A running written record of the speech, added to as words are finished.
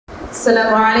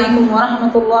السلام عليكم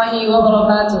ورحمة الله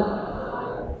وبركاته.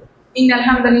 إن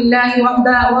الحمد لله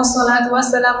وحده والصلاة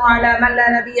والسلام على من لا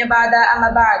نبي بعد أما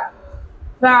بعد.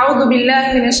 فأعوذ بالله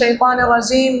من الشيطان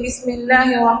الرجيم. بسم الله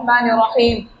الرحمن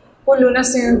الرحيم. كل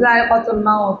نفس ذائقة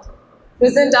الموت.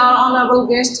 Present our honorable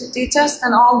guests, teachers,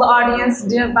 and all the audience,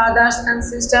 dear brothers and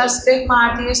sisters, take my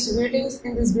heartiest greetings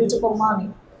in this beautiful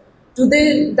morning.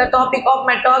 Today, the topic of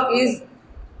my talk is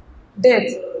death.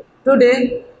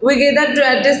 Today, we gather to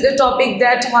address a topic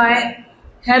that lies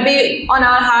heavy on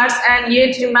our hearts and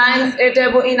yet remains a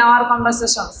taboo in our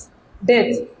conversations.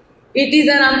 Death. It is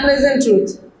an unpleasant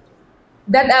truth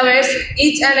that awaits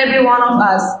each and every one of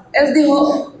us. As the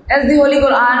Holy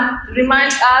Quran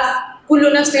reminds us,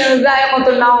 "Kullu nafsin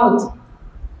dha'iqatul maut."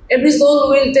 Every soul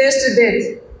will taste death.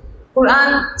 Quran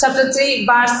chapter 3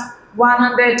 verse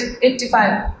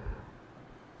 185.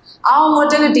 Our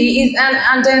mortality is an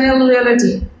undeniable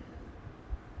reality,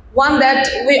 one that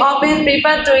we often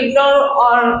prefer to ignore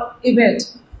or evade.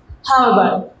 However,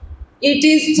 it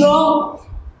is through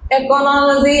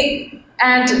acknowledging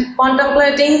and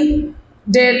contemplating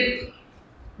death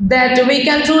that we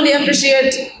can truly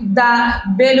appreciate the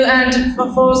value and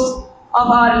purpose of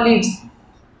our lives.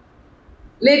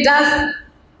 Let us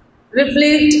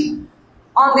reflect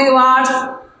on the words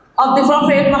of the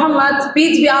Prophet Muhammad,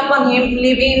 peace be upon him,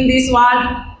 live in this world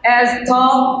as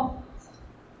though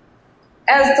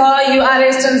you are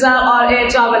a stranger or a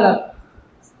traveler.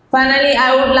 Finally, I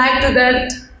would like to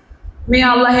that may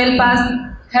Allah help us,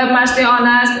 have mercy on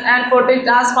us, and protect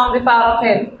us from the fire of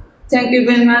hell. Thank you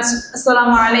very much.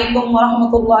 Assalamu alaikum wa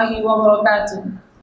rahmatullahi wa barakatuh.